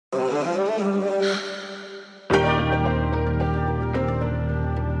Lady,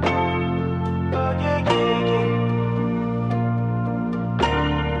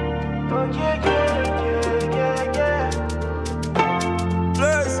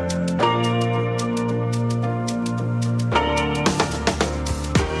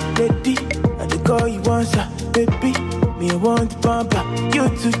 I dey call you once, baby. Me, I want to bump you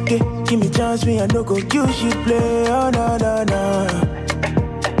today. Give me chance, me, I no go use you play. Oh, no, no, no.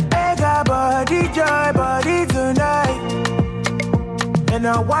 I got body, joy, body tonight. And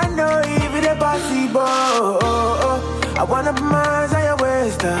I wanna if it's possible. I wanna put my hands on your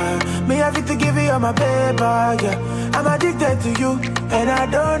waist, me have to give you all my paper, yeah. I'm addicted to you, and I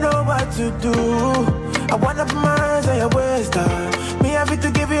don't know what to do. I wanna put my hands on your waist, me have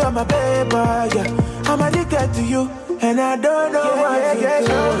to give you all my paper, yeah. I'm addicted to you, and I don't know what to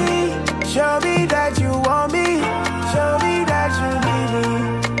do. Show me that you want me. Show me that you need me.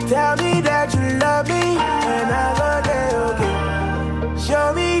 Tell me that you love me, and I go there, okay.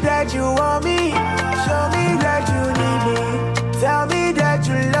 Show me that you want me. Show me that you need me. Tell me that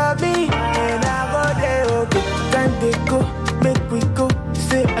you love me, and I go there, okay. Time they go, make we go.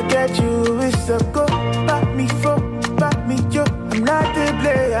 Say I get you, it's a go. Back me for, back me yo. I'm not the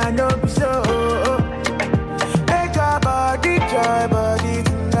player, I know be so. Make our body joy, body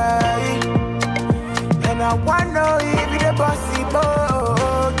tonight. And I wanna if it's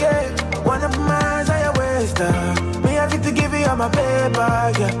possible, yeah. I wanna put my hands on your waist, me have to give you all my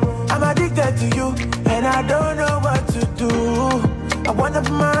paper, yeah. I'm addicted to you, and I don't know what to do. I wanna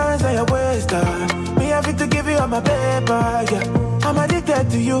put my hands on your waist, me have to give you all my paper, yeah. I'm addicted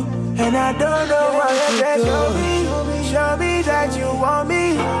to you, and I don't know what to do. Show me that you want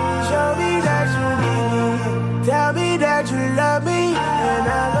me. Show me that you need me. Tell me that you love me, and I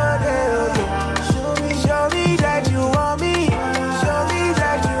go there, okay. Show me that you want me. Show me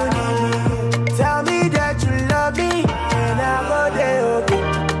that you need me. Tell me that you love me, and I go there, okay.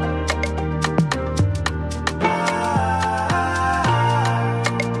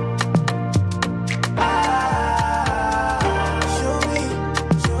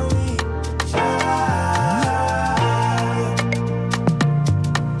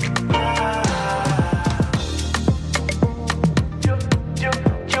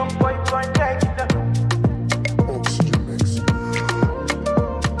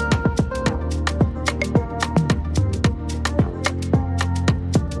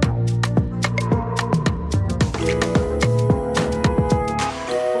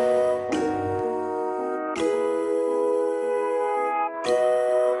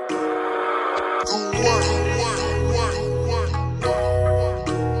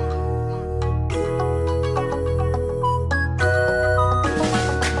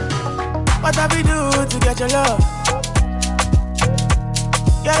 What have we do to get your love?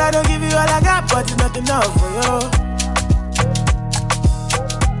 Girl, I don't give you all I got, but it's not enough for you.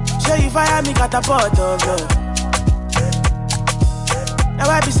 Show you fire me, got a pot of love. Now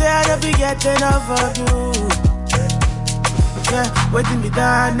I be say I don't be getting enough of you. Yeah, waiting me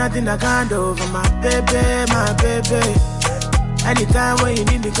down, nothing I can't do for my baby, my baby. Anytime when you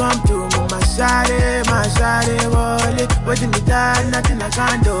need me, come to me, my shawty, wallet. Waiting me down, nothing I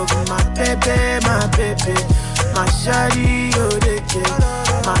can't do for my baby, my baby. My shawty, oh, they care.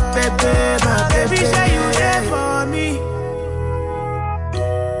 My baby, my baby. Say you there for me,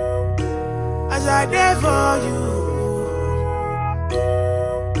 as I there for you.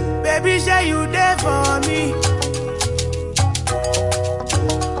 Baby, say you there for me,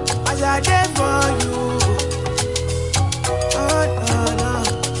 as I there for you.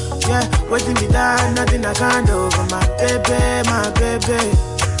 Yeah, waiting me down, nothing I can't do for my baby, my baby.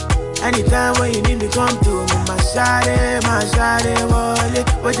 Anytime when you need me, come to me, my shawty, wallet.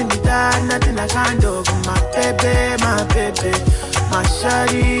 Waiting me down, nothing I can't do for my baby, my baby. My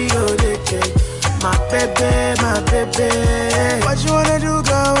shawty, oh, they care. My baby, my baby. What you wanna do,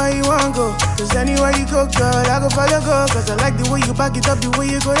 girl, where you wanna go? Cause anywhere you go, girl, I go follow, go. Cause I like the way you back it up, the way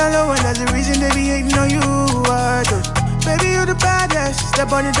you go down low. And that's the reason they be hating on you, I do. Baby, you the baddest.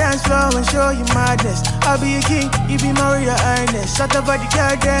 Step on the dance floor and show you madness. I'll be a king, you be my royal highness. Shut up for the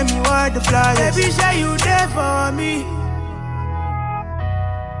girl, damn, you are the flyest. Baby, say you there for me,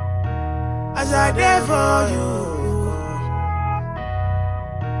 as I there for you.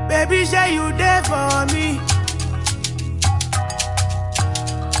 Baby, say you there for me,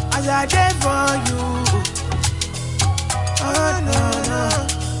 as I there for you. Oh, no, no.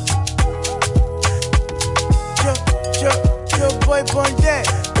 Joeboy Experience.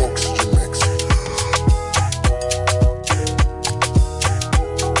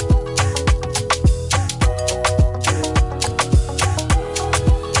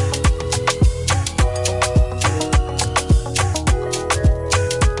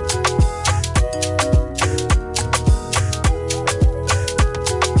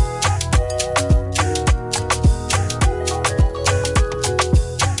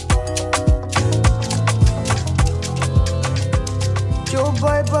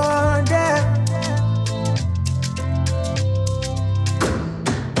 Joeboy Experience.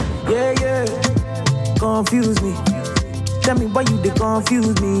 Yeah, yeah. Confuse me. Tell me why you they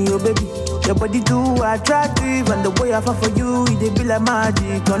confuse me, oh baby. Your body too attractive, and the way I fall for you, it they be like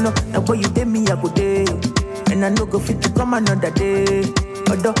magic. Oh no, the way you did me, I go day, and I no go fit to come another day.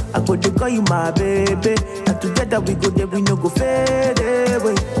 Although I go to call you my baby, and together we go there, we no go fade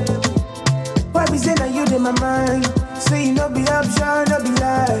away. Why be say that you in my mind? Say you no be option, no be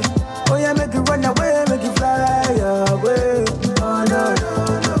lie. Oh yeah, make it run away, make it fly away. Oh no,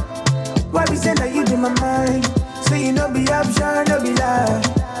 no, no. Why be say that you in my mind? Say you no be option, no be lie.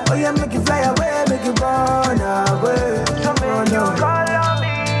 Oh yeah, make it fly away, make it run away. So make you call on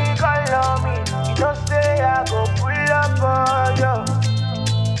me, call on me. You don't say I go pull up on you.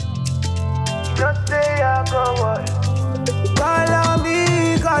 You don't say I go what? Call on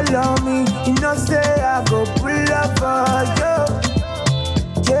me. You don't say I go pull up on you.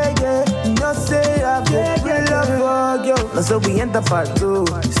 Yeah, yeah. You don't say I go pull up on you. Now so we enter part 2.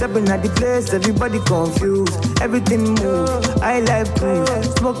 Stepping at the place, everybody confused. Everything move, I like cruise.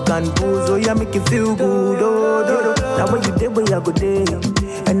 Smoke and booze, oh yeah, make you feel good. Oh, do, do. Now when you day, where I go day.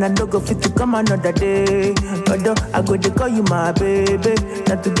 And I don't go fit to come another day. Although I go to call you my baby.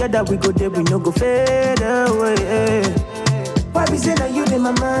 Now together we go there, we no go fade away. Why be say that you in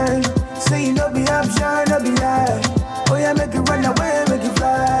my mind? Say you no be option, no be lie. Oh yeah, make it run away, make it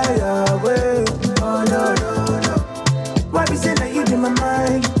fly away. Oh no, no, no. Why be say that you in my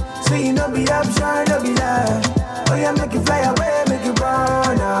mind? Say you no be option, no be lie. Oh yeah, make it fly away, make it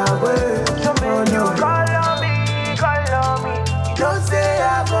run away. So make you call on me. You don't say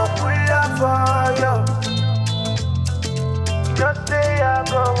I go pull up for you. Don't say I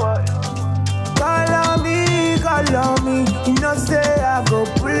go what? Call on me. You know say I go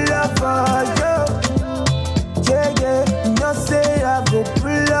pull up for you. Yeah, yeah. You know say I go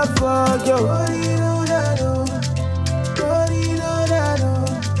pull up for you.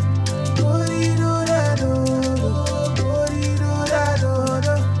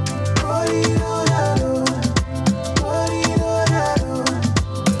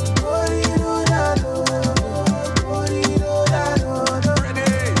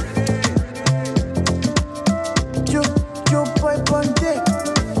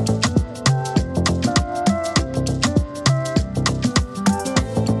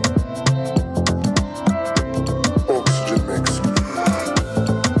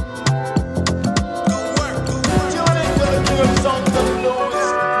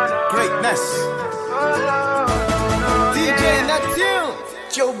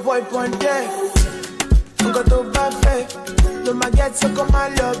 Joeboy one day, I'm got to back back. No my get so come my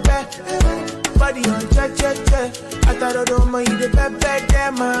love back. Body on che. I thought I don't mind the back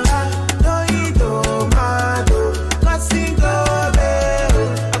them. No you don't matter. Cause sing go back.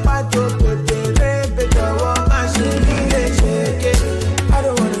 About to put the red the machine shake it. I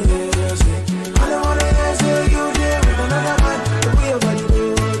don't wanna hear you say. I don't wanna hear say you there with another man. The way your body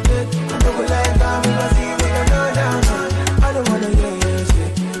rotate. I don't go like I'm in my seat with another man. I don't wanna hear you.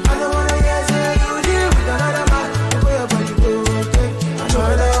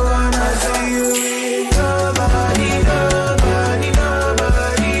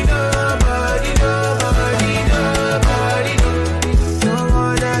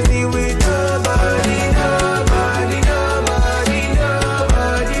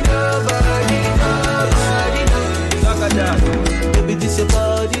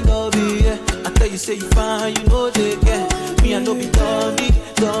 Say you fine, you know they get me. I know be dundee.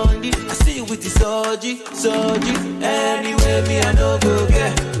 I see you with the surgery. Anyway, me I know go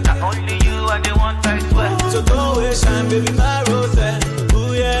get. Not only you are the one I swear. So don't waste time, baby, my rose.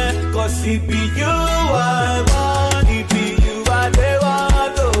 Ooh yeah, cause it be you I want, it be you I they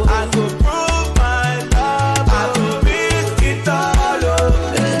want. Oh, I go prove my love. I go risk it all. Oh,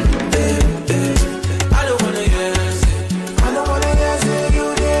 I don't wanna hear say. I don't wanna hear say you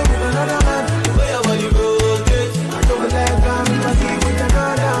there with another man.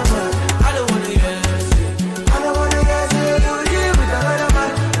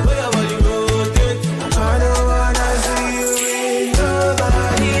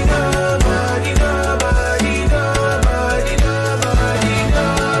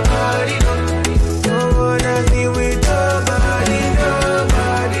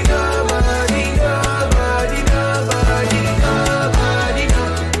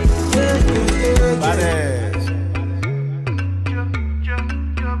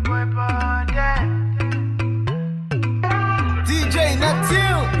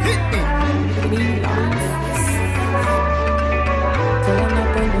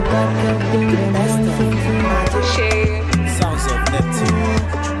 Sounds Sons of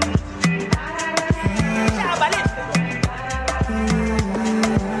Neptune.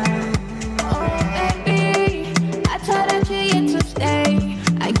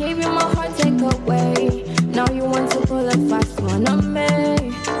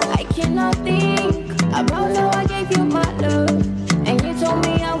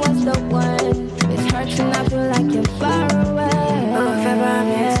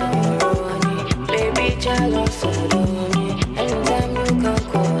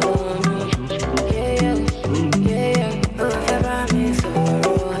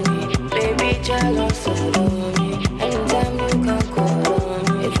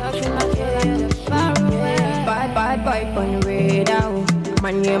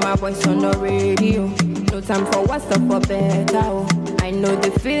 Voice on the radio. No time for what's up for better. I know the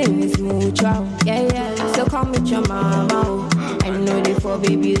feeling is mutual. Yeah. So come with your mama. I know the for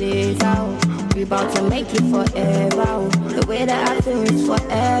baby later. We about to make it forever. The way that I feel is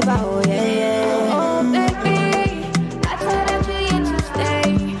forever. Yeah. Oh baby, I thought that you had to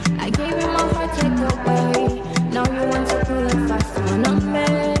stay. I gave you my heart, take away. Now you want to pull it fast on me.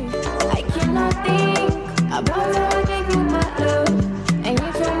 I cannot think about how I gave you my love.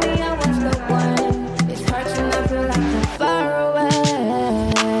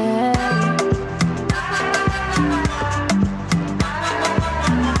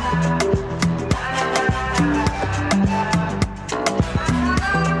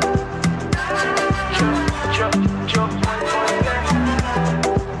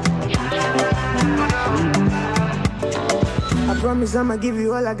 Promise I'ma give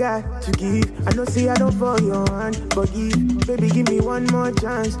you all I got to give. I know say I don't fall your hand, but baby, give me one more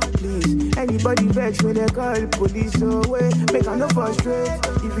chance, please. Anybody vex when they call police away, make I no frustrate.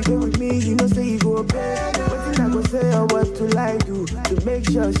 If you go with me, you know say you go pay. What thing I go say or what to like do to make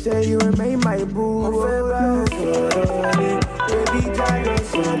sure say you remain my boo. Baby, try to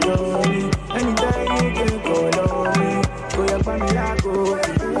follow me. Anytime you can call on me, go up on me like go.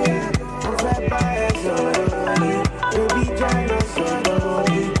 Baby, try to follow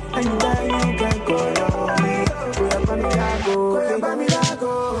me. Anytime you can call on me, go up on me like go. Go up on me like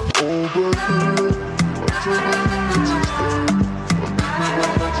go. Oh,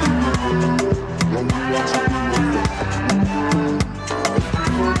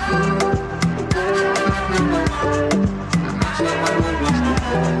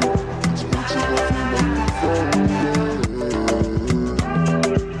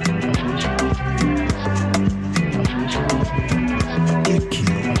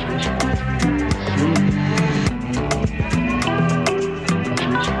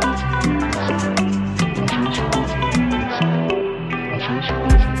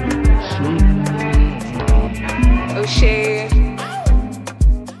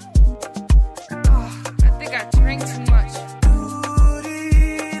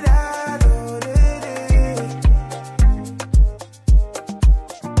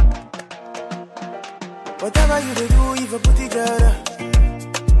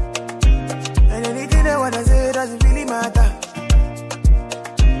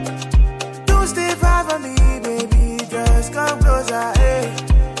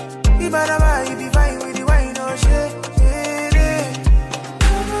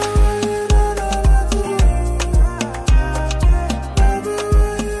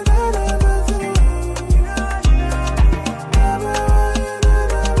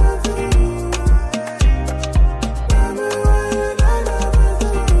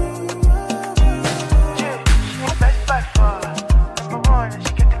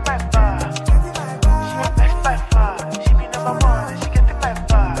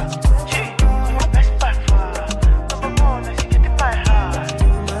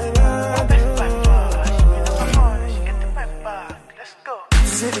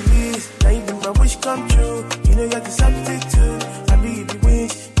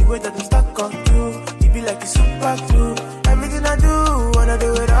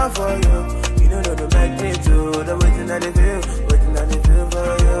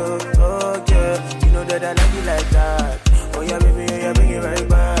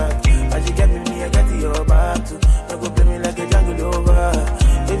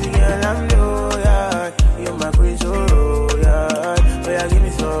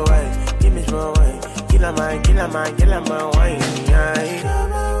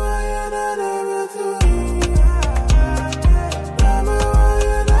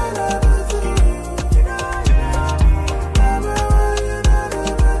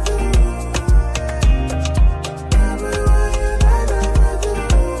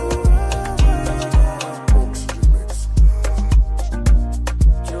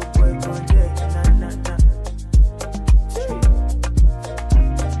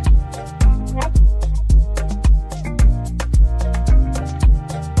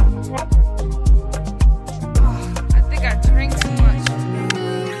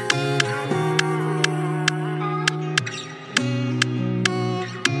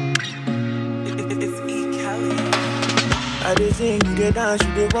 they sing, you they dance,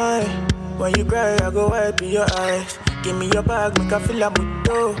 you they whine. When you cry, I go wipe in your eyes. Give me your bag, make I feel a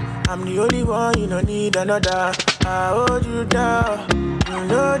muto. I'm the only one, you don't need another. I hold you down. You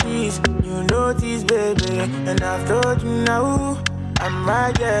know this, baby. And I've told you now, I'm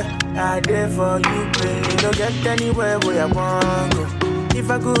right there, I there for you, baby. Don't get anywhere where I want to go. If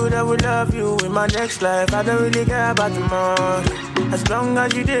I could, I would love you in my next life. I don't really care about tomorrow. As long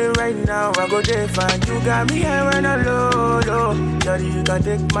as you there right now, I go there fine. You got me here when I'm low. Daddy, you can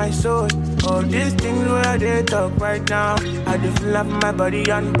take my soul. All these things where they talk right now, I just feel up my body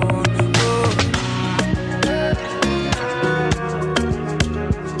and bone. Oh.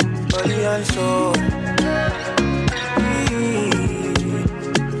 Body and soul.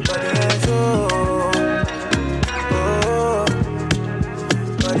 Body and soul. Oh.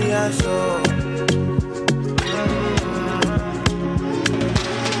 Body and soul.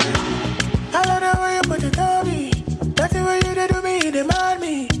 I love the way you put it on me. That's the way you do me, you demand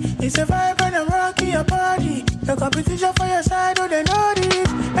me. It's a vibe and I'm rocking your body. The competition for your side, oh they know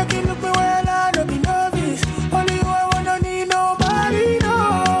this. Make you look me well, I don't be novice. Only you, I wanna need nobody, no.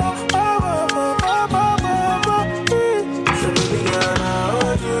 So baby girl, I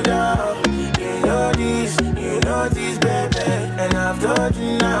hold you down. You know this, baby. And I've told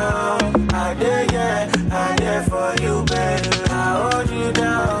you now, I there for you, baby. I hold you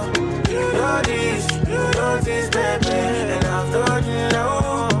down. You know this, baby. And I've told you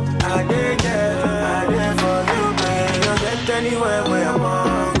now, I there for you, baby. Don't get anywhere where I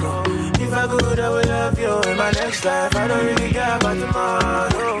want to go. If I could, I would love you in my next life. I don't really care about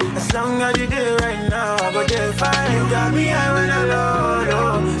tomorrow. As long as you do right now, I go there fine. You got me high when I'm low.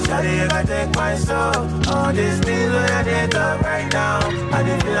 Shawty, you can take my soul. All these things where I did up right now, I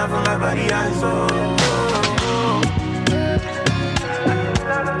did feel from my body and soul.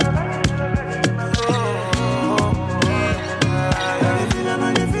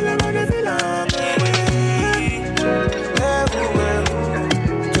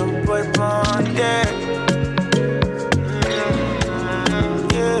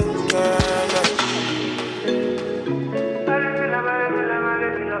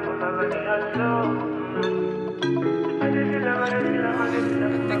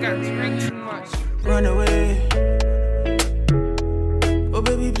 Run away. Oh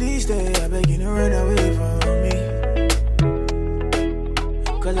baby, please stay. I beg you to run away from me.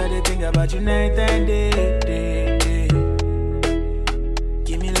 Cause I did think about you night and day.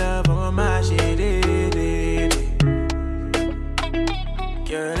 Give me love on my shit.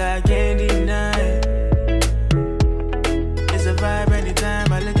 Girl, I can't deny. It's a vibe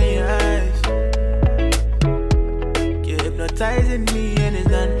anytime I look in your eyes. You're hypnotizing me and it's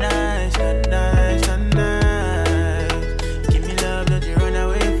not nice, not nice, not nice. Give me love, don't you run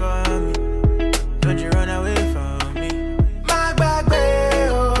away from me. Don't you run away from me. My back way,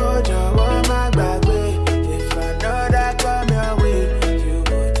 oh, Joeboy, my back way. If I know that come your way, you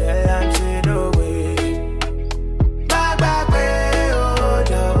go tell I'm say no way. My back way, oh,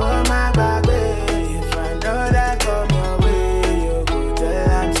 Joeboy, my back way. If I know that come your way, you go tell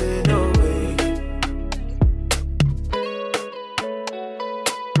I'm say no way.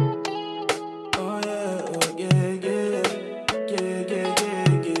 Oh yeah,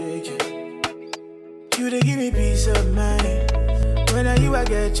 you they give me peace of mind. When are you, I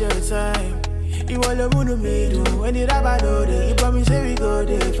get your time. You all the moon to me, do. When you rap, I know that you promise say we go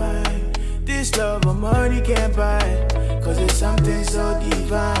there fine. This love of money can't buy, cause it's something so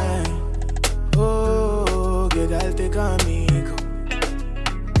divine. Oh, good, I'll take on me,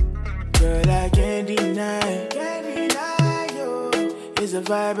 girl, I can't deny you. It's a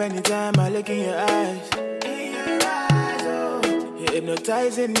vibe anytime I look in your eyes. Oh, you're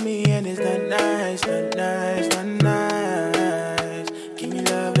hypnotizing me and it's not nice, not nice, not nice. Give me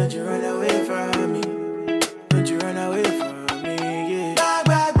love, don't you run away from me. Don't you run away from me, yeah.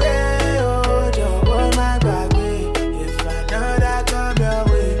 Back way, oh, Joeboy, my back way. If I know that come your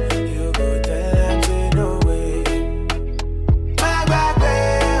way, you go tell them say no way. Back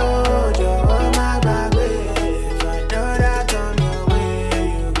way, oh, Joeboy, my back way. If I know that come your way,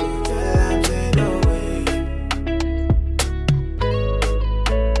 you go tell them say no way.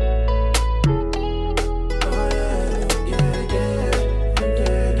 Oh yeah.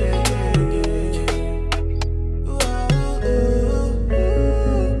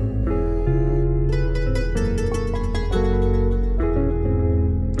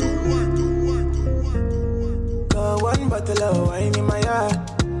 Got one bottle of wine in my heart.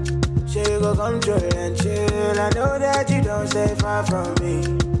 She go control and chill. I know that you don't stay far from me.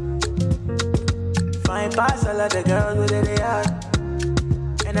 Fine past all of the girls with the heart.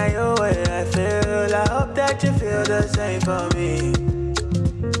 and I know what I feel. I hope that you feel the same for me.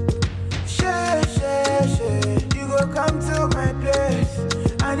 You go come to my place.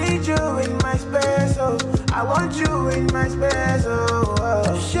 I need you in my space, oh. I want you in my space, oh.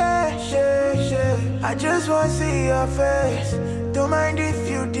 I just wanna see your face. Don't mind if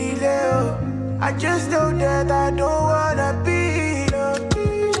you delay, oh. I just know that I don't wanna be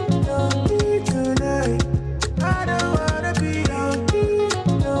lonely tonight. I don't wanna be lonely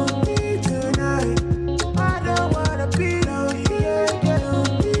tonight. I don't wanna be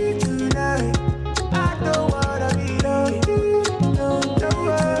lonely tonight. I don't wanna be lonely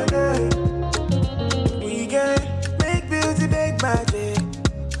tonight. We can make beauty, make magic.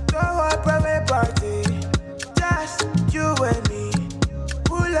 Go a private party, just you and me.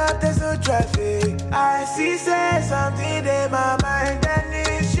 Pull up, there's no traffic. I see, say something in my mind, and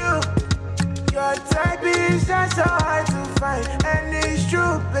it's you. Your type is just so hard to find, and it's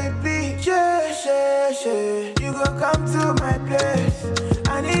true, baby. You gon' come to my place.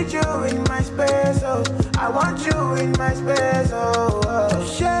 I need you in my space, oh. I want you in my space, oh.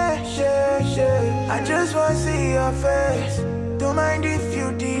 I just wanna see your face. Don't mind if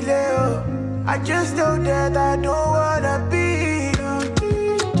you delay, oh. I just know that I don't wanna be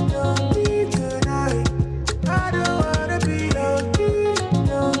lonely tonight. I don't wanna be lonely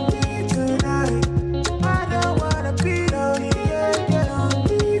tonight. I don't wanna be lonely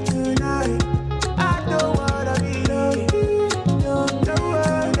tonight. I don't wanna be lonely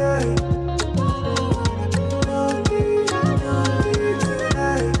tonight.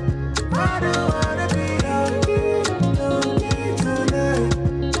 I don't wanna be lonely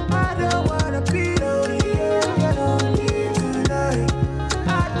tonight. I don't wanna be lonely tonight. I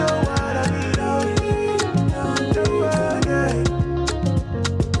don't wanna be lonely tonight.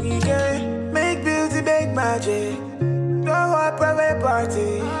 We can make beauty, make magic. Go a private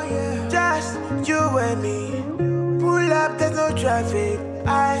party, just you and me. Pull up, there's no traffic.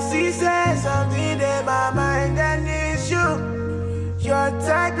 I see, say something in my mind, and it's you. Your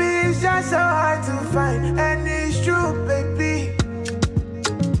type is just so hard to find, and it's true, baby.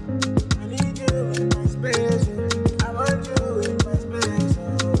 I need you in my space. I want you in my space.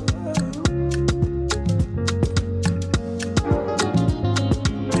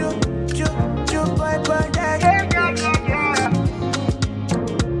 Joeboy Experience.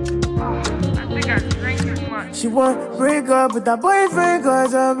 I think I drank too much. She won't break up with her boyfriend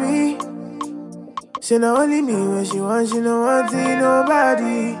cause of me. She not only me when she wants, she no want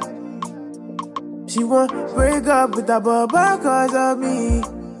nobody. She won't break up with her baba cause of me.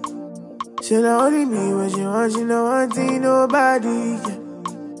 She not only me when she wants, she no want nobody.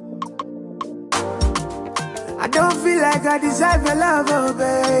 I don't feel like I deserve your love, oh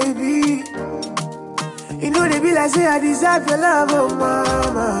baby. You know they be like say I deserve your love, oh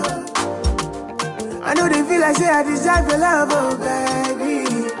mama. I know they feel like say I deserve your love, oh baby.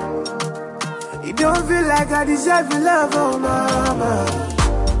 You don't feel like I deserve your love, oh mama.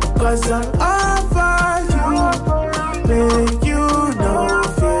 Cause I'm all for you. Make you no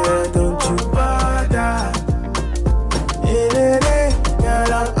fear, don't you bother.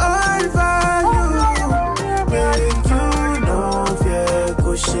 Girl, I'm all for you. Make you no fear,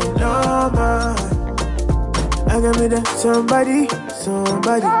 cause she no man. I can be that somebody.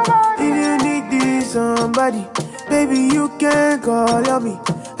 If you need this somebody, baby, you can call on me.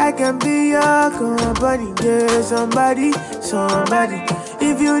 I can be your company. Yeah, somebody.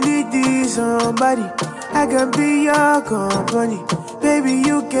 If you need this somebody, I can be your company. Baby,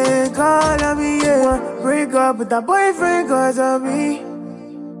 you can call on me. Yeah, break up with that boyfriend cause of me.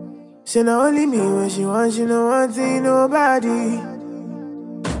 She not only me when she wants, she no want nobody.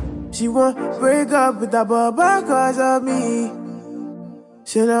 She won't break up with that baba cause of me.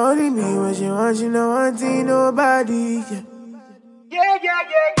 She not only me when she wants, she no want nobody. Yeah.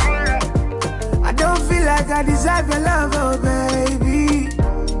 I don't feel like I deserve your love, oh baby.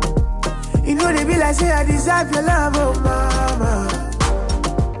 You know they be like say I deserve your love, oh mama.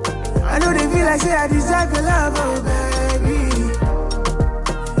 I know they feel like say I deserve your love, oh baby.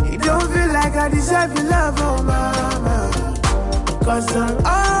 You don't feel like I deserve your love, oh mama. Cause I'm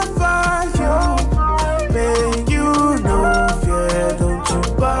all for you. Make you no fear, don't you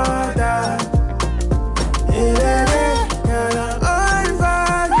bother. Girl, I'm all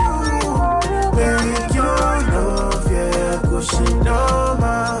for you. Make you no fear, cause she no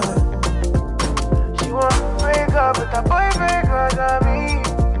man. She won't break up with her boyfriend cause of me.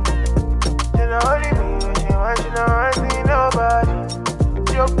 She not only me when she wants, she not want nobody.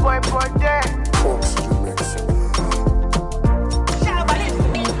 Joeboy Experience.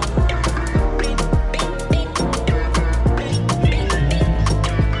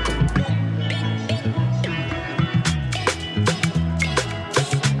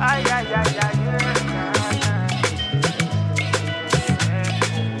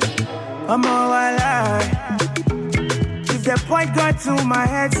 I'm all alive. If the point got to my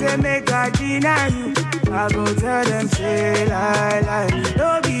head, say make I deny you, I go tell them, say lie.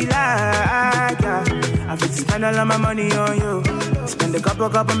 Don't be like that. I fit spend all of my money on you. Spend a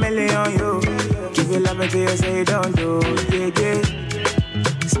couple million on you. Give you love until you say don't do, yeah.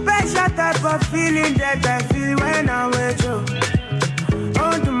 Special type of feeling that I feel when I'm with you.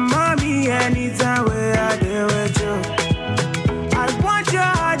 Oh, the mommy, anytime where I deal with you. I want your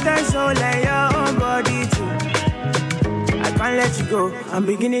heart and soul and your own body too. I can't let you go. I'm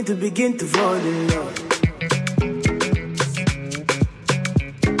beginning to fall in love.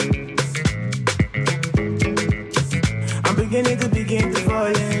 I'm beginning to fall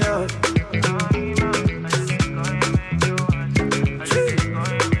in love.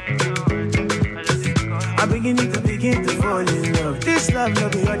 I'm beginning to fall in love. This love no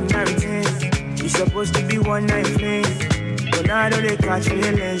be ordinary thing. It's supposed to be one night fling. But now I know they catch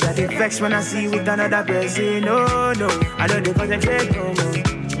feelings. I get vexed when I see you with another person. No, I know they concentrate no more.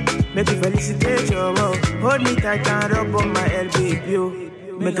 Make you felicitate your love. Hold me tight and rub on my elbow, yo.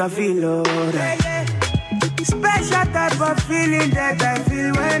 Make I feel alright. Special type of feeling that I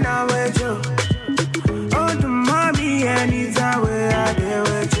feel when I'm with you. Oh, the mommy, anytime where I deal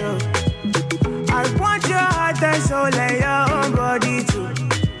with you. I want your heart and soul and your own body too.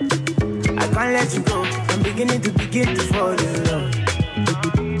 I can't let you go. I'm beginning to fall in love.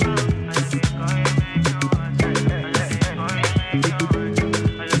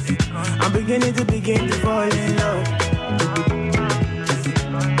 I'm beginning to fall in love.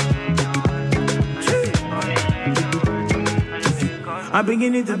 I'm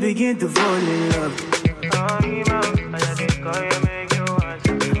beginning to fall in love.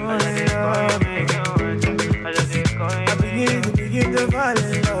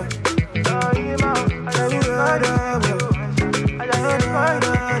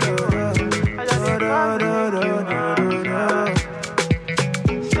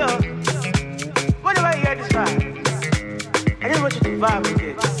 Vibe with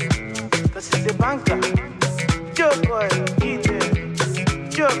it, cause it's a banker. Joeboy, get it.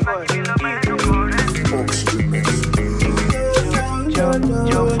 Joeboy, get it.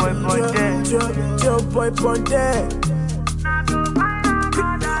 Joeboy, point there.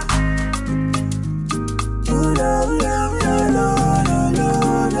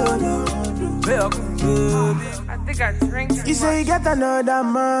 I think I drank too much. You say you got another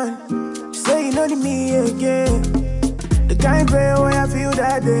man. You say you know me again. The kind pain when I feel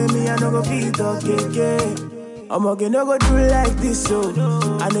that day, me I no go feel okay. I'm okay, no go do like this, so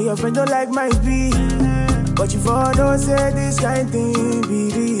I know your friend don't like my beat, but you for don't say this kind thing be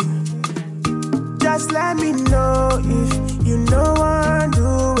real. Just let me know if you know what to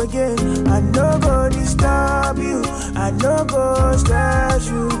do again. I no go disturb you, I no go stress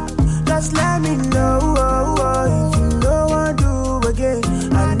you. Just let me know if you know what to do again.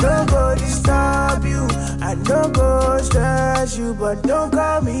 I no go disturb you, I no go stress you, but don't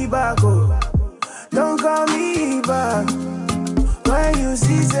call me back, oh. Don't call me back. When you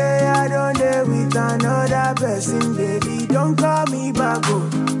see say I don't dare with another person, baby, don't call me back, oh.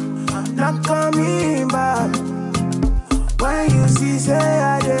 I'm not coming back. When you see say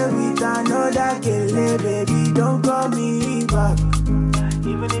I dare with another killer, baby, don't call me back.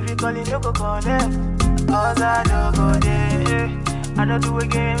 Even if you call it, no go connect. Cause I don't go there. I don't do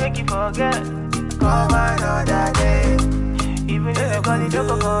again, make you forget. Come another day. Even if you call it, no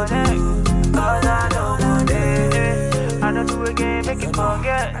go connect. Cause I don't go there. I don't do again, make you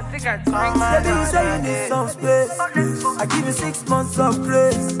forget. I think I drank Baby, you say you need some space. I give you 6 months of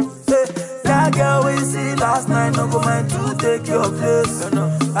grace. That girl we see last night, no go mind to take your place.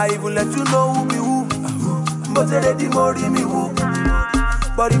 I even let you know who be who. But they ready more than me who.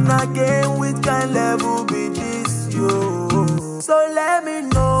 But if not game with kind level be this, yo. So let me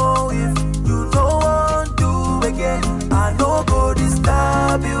know if you don't want to again. I no go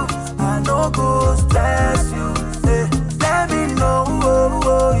disturb you, I no go stress you. Let me know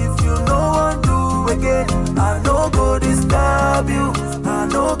if you don't want to again. I no go disturb you, I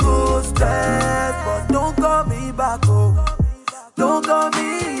no go stress. But don't call me back, oh. Don't call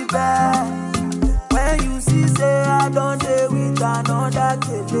me back. When you see say I don't deal with another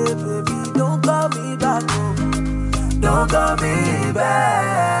kid, baby, don't call me back, oh. Don't call me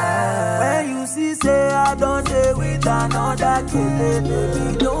back. When you see say I don't deal with another kid,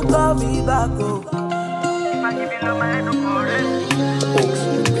 baby, don't call me back, oh.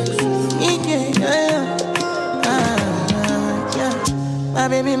 Yeah. My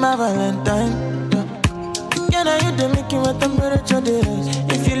baby, my Valentine. Yeah, now you do make it with temperature days.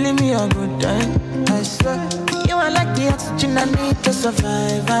 If you leave me a good time, I swear. You are like the oxygen I need to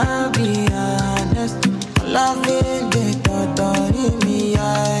survive. I'll be honest. Loving the thought of me,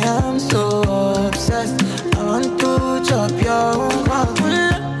 I am so obsessed. I want to chop your heart.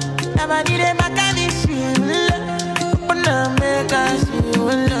 Never did it back at this shit. Open up, make us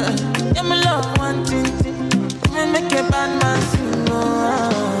see. Yeah, my love, one thing. Me make a bad man sing.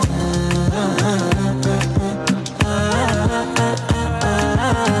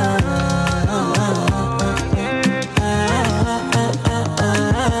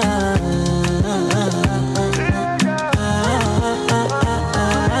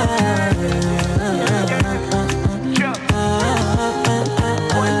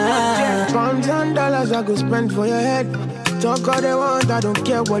 I go spend for your head. Talk all they want, I don't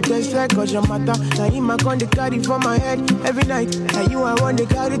care what they say. Cause your matter, now him I con the carry for my head every night. And you I want to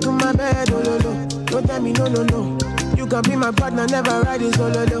carry to my bed. Oh no no, don't tell me no no no. You can be my partner, never ride it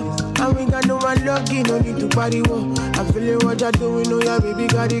solo though. And we got no one lucky, no need to party wo. I feel it what you're doing, oh yeah baby,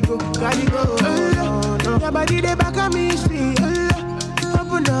 gotta go, gotta go. Oh no, your body they back at me, see.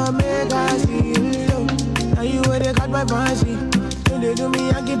 Open up, make I see. Now you where they got my fancy. They do me,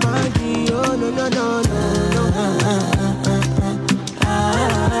 I keep on key. Oh, no, no, no, no,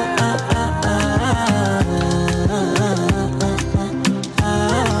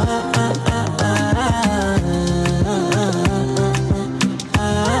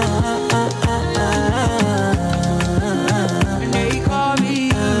 And they call me.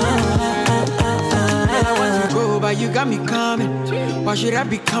 And I want to go, but you got me coming. Why should I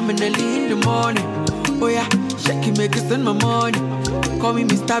be coming early in the morning? Oh yeah, shake it, make it spend my money. Call me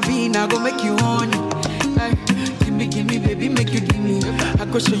Mr. Bean, I go make you honey. Ay, give me, baby, make you give me. I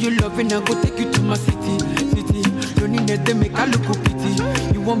go show you love and I go take you to my city. Don't need them, make I look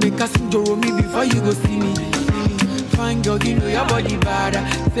pity. You won't make us enjoy me before you go see me. Fine girl, you know your body bad.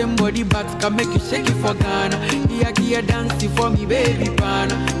 Same body but can make you shake it for Ghana. Here, dancing for me, baby,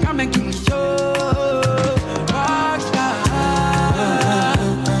 pana. Come and give me show. Rockstar.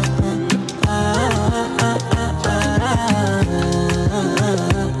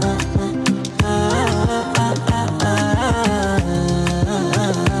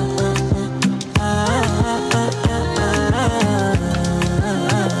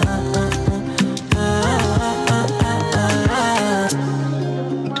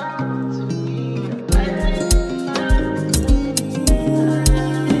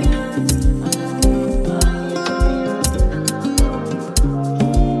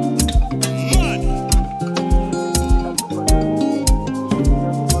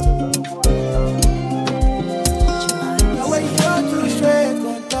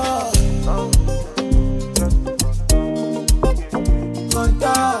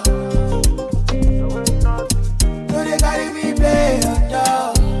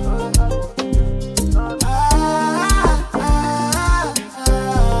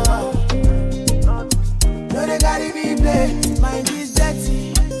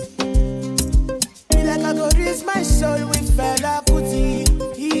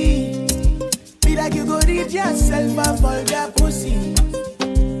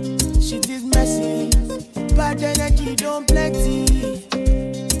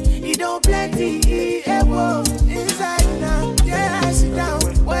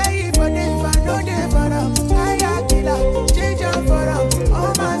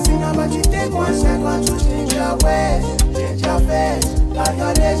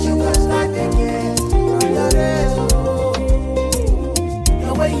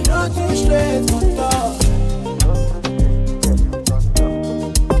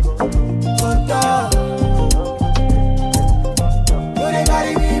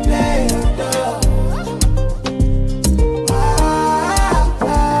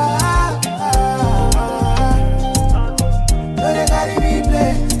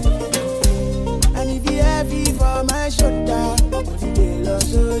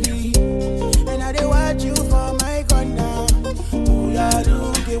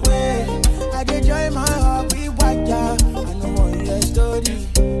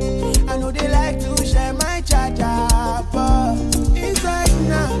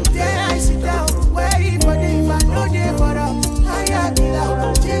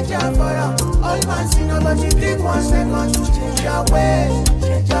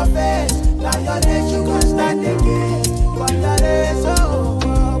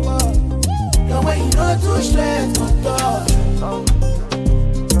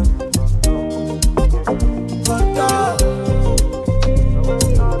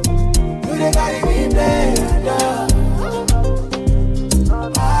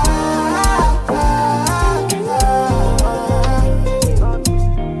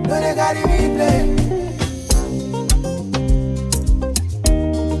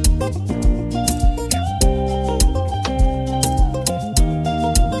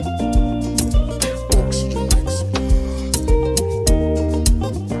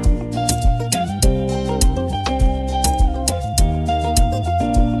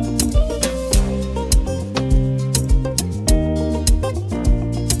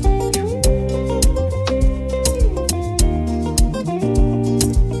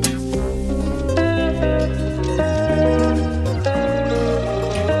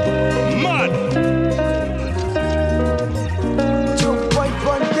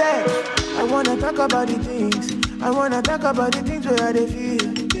 about the things. I wanna talk about the things where they feel.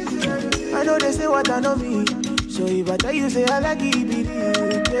 I know they say what I know me. So if I tell you, say I like it, be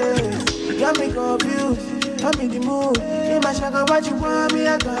yeah. You got me confused, I'm in the mood. In my shaka, what you want me,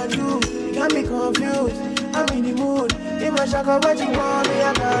 I can do. You got me confused, I'm in the mood. In my shaka, what you want me,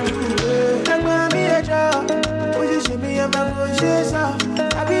 I can do. Like me a job, position me on my conscience.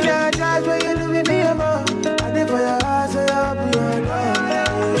 I be that judge where you do me a more. I did for your house, so I'll be your dog.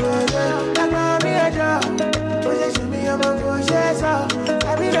 Like me a job, position me on my conscience. I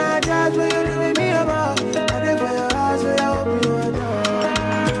be that judge where you do me a more. I did for your house, so I'll be your dog.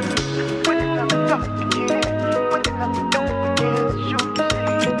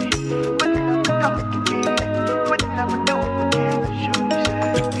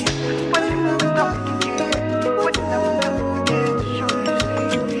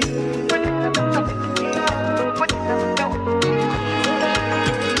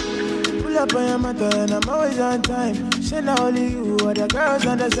 And I'm always on time. Say not only you, other girls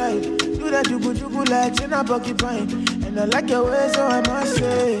on the side. Do that you go like in a porcupine. And I like your way, so I must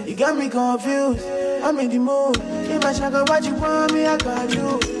say you got me confused, I'm in the mood. In my shaka, what you want me, I can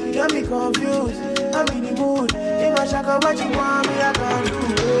do. You got me confused, I'm in the mood. In my shaka, what you want me, I can do.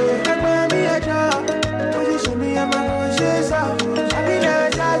 Like me a job, position me on my conscience. I be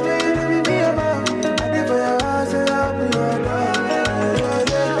that judge where you do me a more. I did for your house, so I'll be your dog.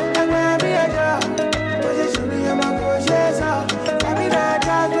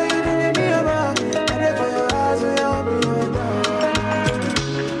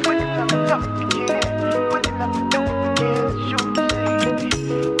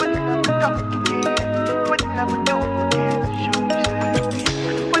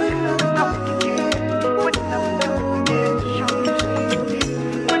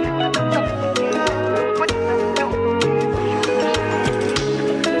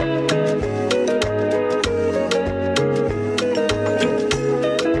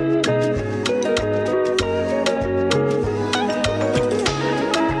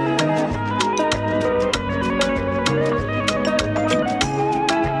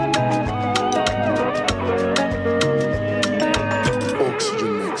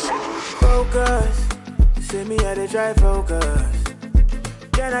 Try focus.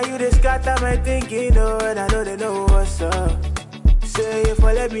 Can I you this got my thinking, no, and I know they know what's up. Say if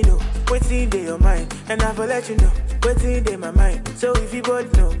I let me know what's in your mind, and I will let you know what's in my mind. So if you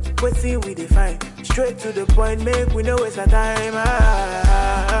both know what's in we define, straight to the point, make we know waste our time.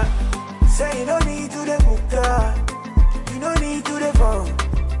 Say you don't need to the book, you don't need to the phone,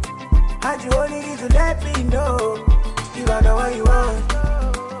 and you only need to let me know you got the one you want.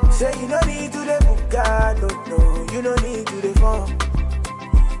 Say you don't need to the book, no, you don't need to the phone,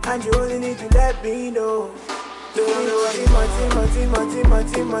 and you only need to let me know. Don't know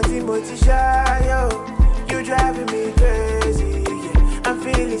shy, yo. You driving me crazy, yeah. I'm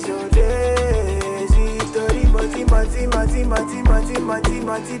feeling so lazy.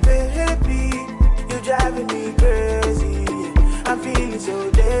 Mati, baby. You driving me crazy, yeah. I'm feeling so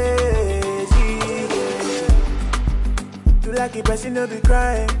lazy, yeah. You like it, but you no be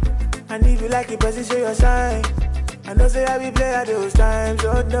crying. And if you like it, but you show your sign. I know say I be play at those times,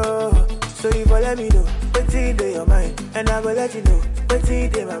 oh no. So if you let me know what's in your mind, and I will let you know what's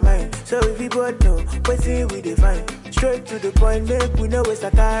in my mind. So if we both know what's in we define, straight to the point, make we know waste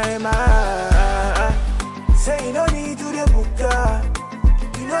our time. Say you don't need to the book,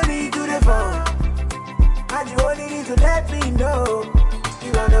 you don't need to the phone, and you only need to let me know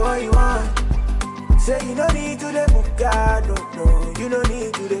you are the one you want. Say you don't need to the book, no, you don't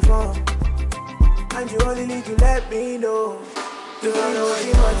need to the phone, and you only need to let me know. You don't know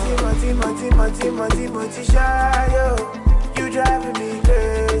Mati, shy, yo. You driving me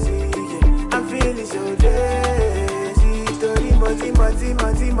crazy, yeah. I'm feeling so lazy.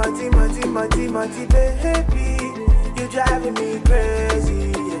 Mati, baby. You driving me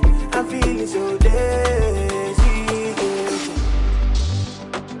crazy, yeah. I'm feeling so lazy, yeah.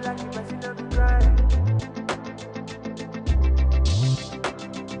 You like it, but you don't be crying.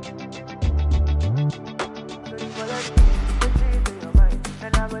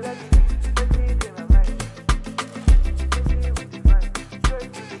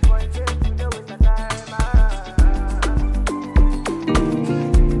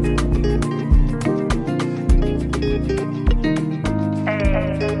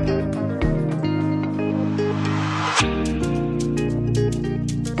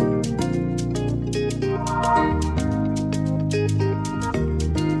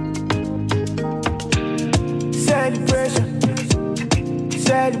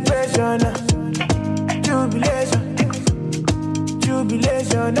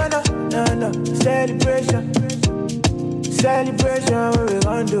 jubilation, no, celebration. Celebration, what we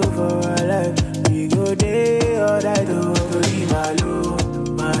gon' do for our life? We go day all night, oh,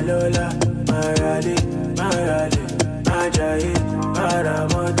 my Lola, my Raleigh, my Jaye, my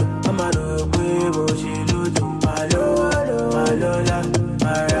Ramoto, my Robo, Shiluto, my Lola,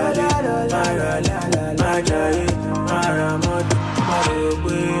 my Raleigh, my Jaye, my Ramoto, my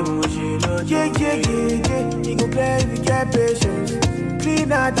Robo, Shiluto. Yeah, you go play with your patience.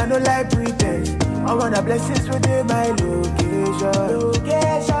 Clean out, I don't like pretense. I want the blessings within my location, oh.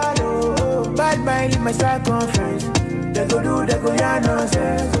 Bad mind in my circumference. They go yarn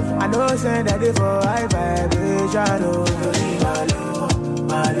nonsense. I know send that they for high vibration, oh.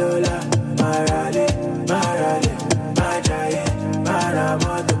 My Lola, my Raleigh, my Jaye, my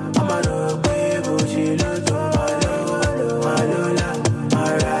Ramoto, I'm a Robo, Shiluto, my Lola,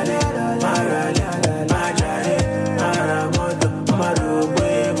 my Raleigh, my Jaye, my Ramoto, I'm a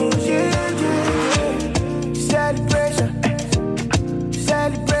Robo,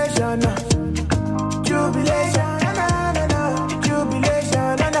 celebration, jubilation,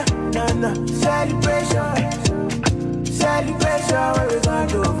 no, celebration, what we gon'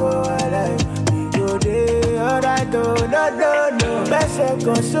 do for our life? We go day, alright, no. Bẹ́sẹ̀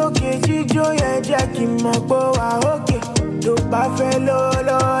kan sókè jíjó yẹn jẹ́ kí n mọ̀ pé wà ókè. Tó bá fẹ́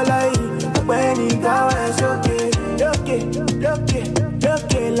lọ́wọ́ láyé, ọ̀pẹ́ ní káwọ́ ẹ̀ sókè.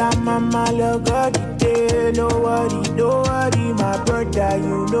 Lókè la mama lọ gọ́dì dé. No worry, my brother,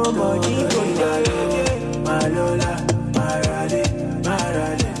 you know money go dey. My Lola, my Raleigh,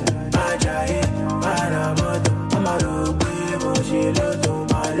 my Jaye, my Ramoto, my Robo, Shiluto,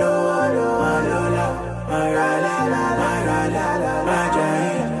 my Lola, my Raleigh, my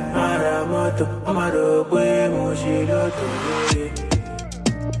Jaye, my Ramoto, my Robo, Shiluto.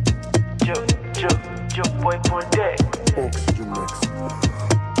 Joeboy Oxygen mix.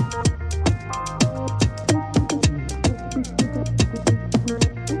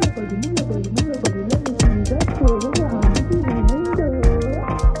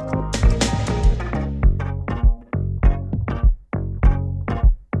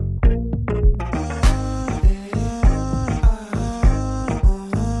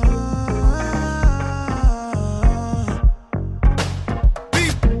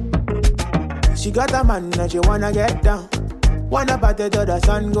 She got a man and she wanna get down. Wanna party till the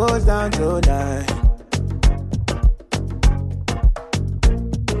sun goes down tonight.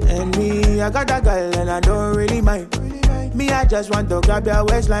 And me, I got a girl and I don't really mind. Me, I just want to grab your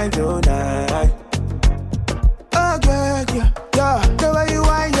waistline tonight. Oh yeah. The way you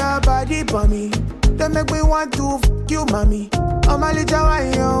want your body for me, they make me want to f*** you, mommy. I'm a little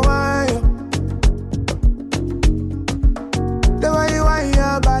wine. The way you want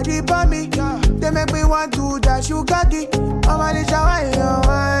your body for me, they make me want to dash you cocky. I'm a little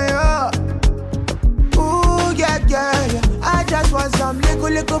wine. Ooh, yeah. I just want some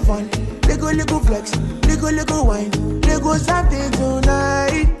little fun, little flex, little wine, little something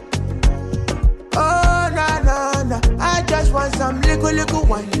tonight. Oh, no. I just want some little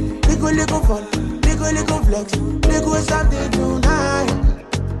wine, little fun, little flex, little something tonight.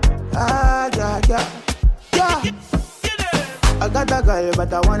 Yeah. I got a girl,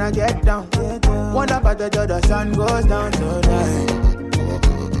 but I wanna get down. Wanna party till the sun goes down tonight.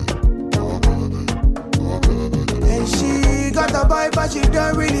 And she got a boy, but she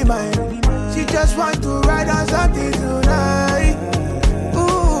don't really mind. She just want to ride on something tonight.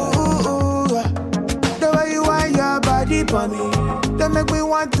 Ooh. The way you want your body for me, they make me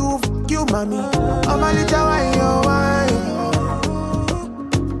want to f*** you, mommy. I'm a little wine.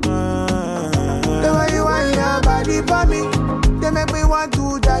 The way you want your body for me, they make me want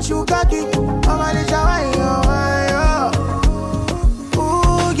to dash you cocky. I'm a little wine.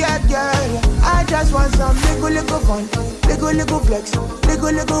 Ooh, yeah. I just want some little fun, little flex,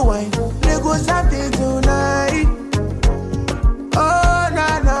 little wine, little something tonight. Oh, no.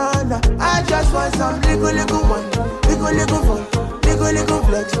 I just want some little wine, little fun, little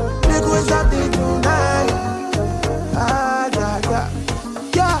flex, little something tonight.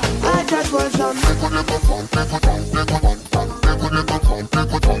 Yeah. I just want some little fun,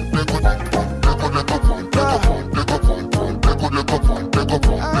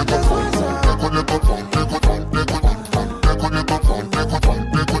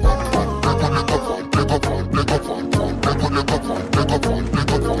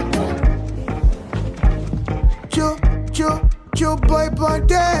 Joeboy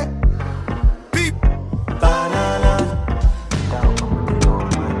Experience. Banana.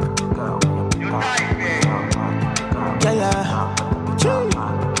 Yeah.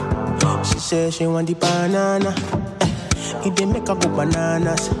 She said she want the banana. It dey make her go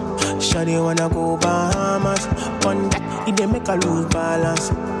bananas. Shawty wanna go Bahamas. On that, it dey make her lose balance.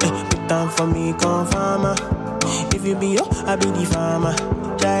 Put time for me, come farmer. If you be yo, I be the farmer.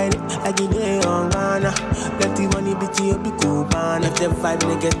 Tried it like it day on Ghana. Let the money be to you, be cool, man. If the vibe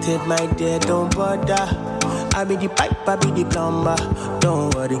negative, my dear, don't bother. I be the pipe, I be the plumber.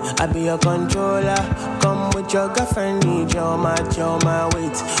 Don't worry, I be your controller. Come with your girlfriend, need your match, your my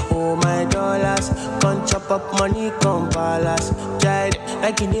weight, oh my dollars. Come chop up money, come palace. Tried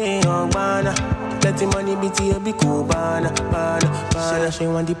like it day on Ghana. Let the money be to you, be cool, banana, banana. She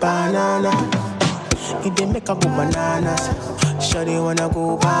want the banana. It dey make her go bananas. Shawty wanna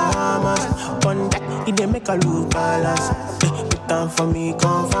go Bahamas. On that, it dey make her lose balance. Put time for me,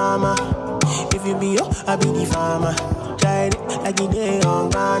 come farmer. If you be yo, I be the farmer. Tried it like it day on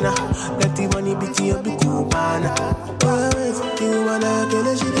Ghana. Let the money be to you, be cool, banana. Wait, you wanna kill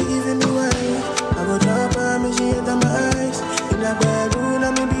her, she dey giving me wine. I go drop her, me she enter my eyes. In a bedroom, I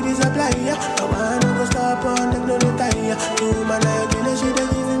me be the supplier. I wanna go stop on the no retire. You wanna kill her, she dey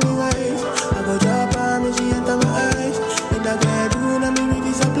giving me wine. I go drop her, me she enter my eyes. In a bedroom, I me be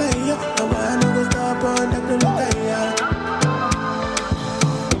the supplier. I wanna go stop on the no retire.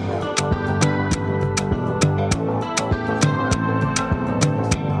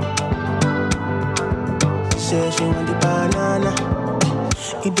 Say she want the banana.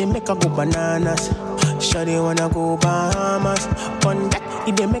 It dey make her go bananas. Shawty wanna go Bahamas. On that,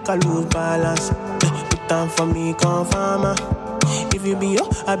 it dey make her lose balance. Put time for me, come farmer. If you be yo,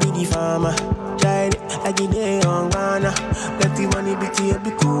 I be the farmer. Tried it like it day on Ghana. Let the money be to you,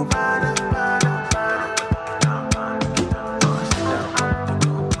 be cool, banana.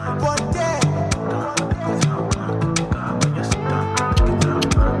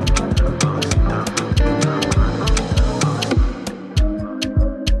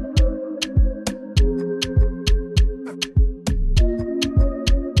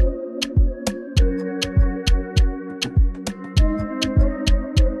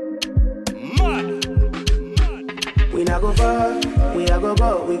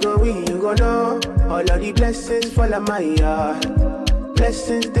 You gon' know all of the blessings fall on my yard.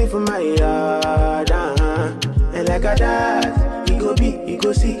 Blessings stay for my yard, And like a dad, he go be, he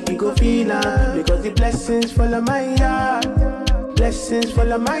go see, he go feel because the blessings fall on my yard. Blessings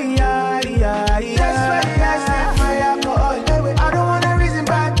fall on my yard, That's why I set my alcohol. I don't wanna reason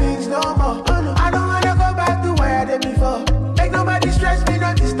bad things no more. I don't wanna go back to where I did before. Make nobody stress me,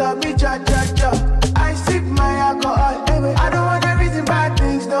 not disturb me, cha. I sip my alcohol. I don't wanna reason bad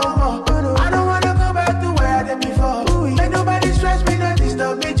things no more. I don't wanna go back to where I did before. Make nobody stress me, not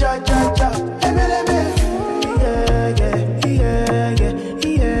disturb me, cha.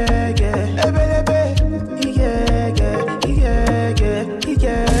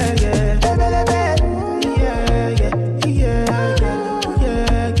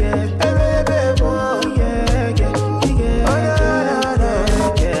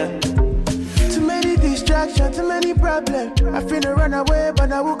 I finna run away,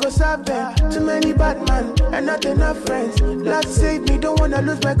 but I will go serve them. Too many bad men and not enough friends. Lord save me, don't wanna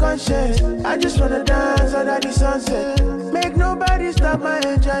lose my conscience. I just wanna dance under the sunset. Make nobody stop my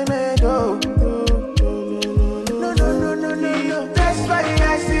enjoyment. Oh, no. That's why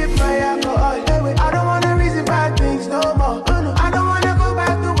I sip my alcohol. I don't wanna reason bad things no more. I don't wanna go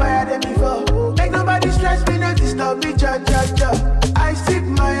back to where I did before. Make nobody stress me, not disturb me, cha. I sip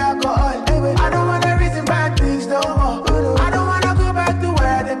my alcohol. I don't wanna reason bad things no more. I don't wanna go back to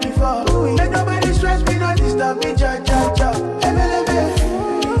where I did before. Make nobody stress me, not disturb me, cha.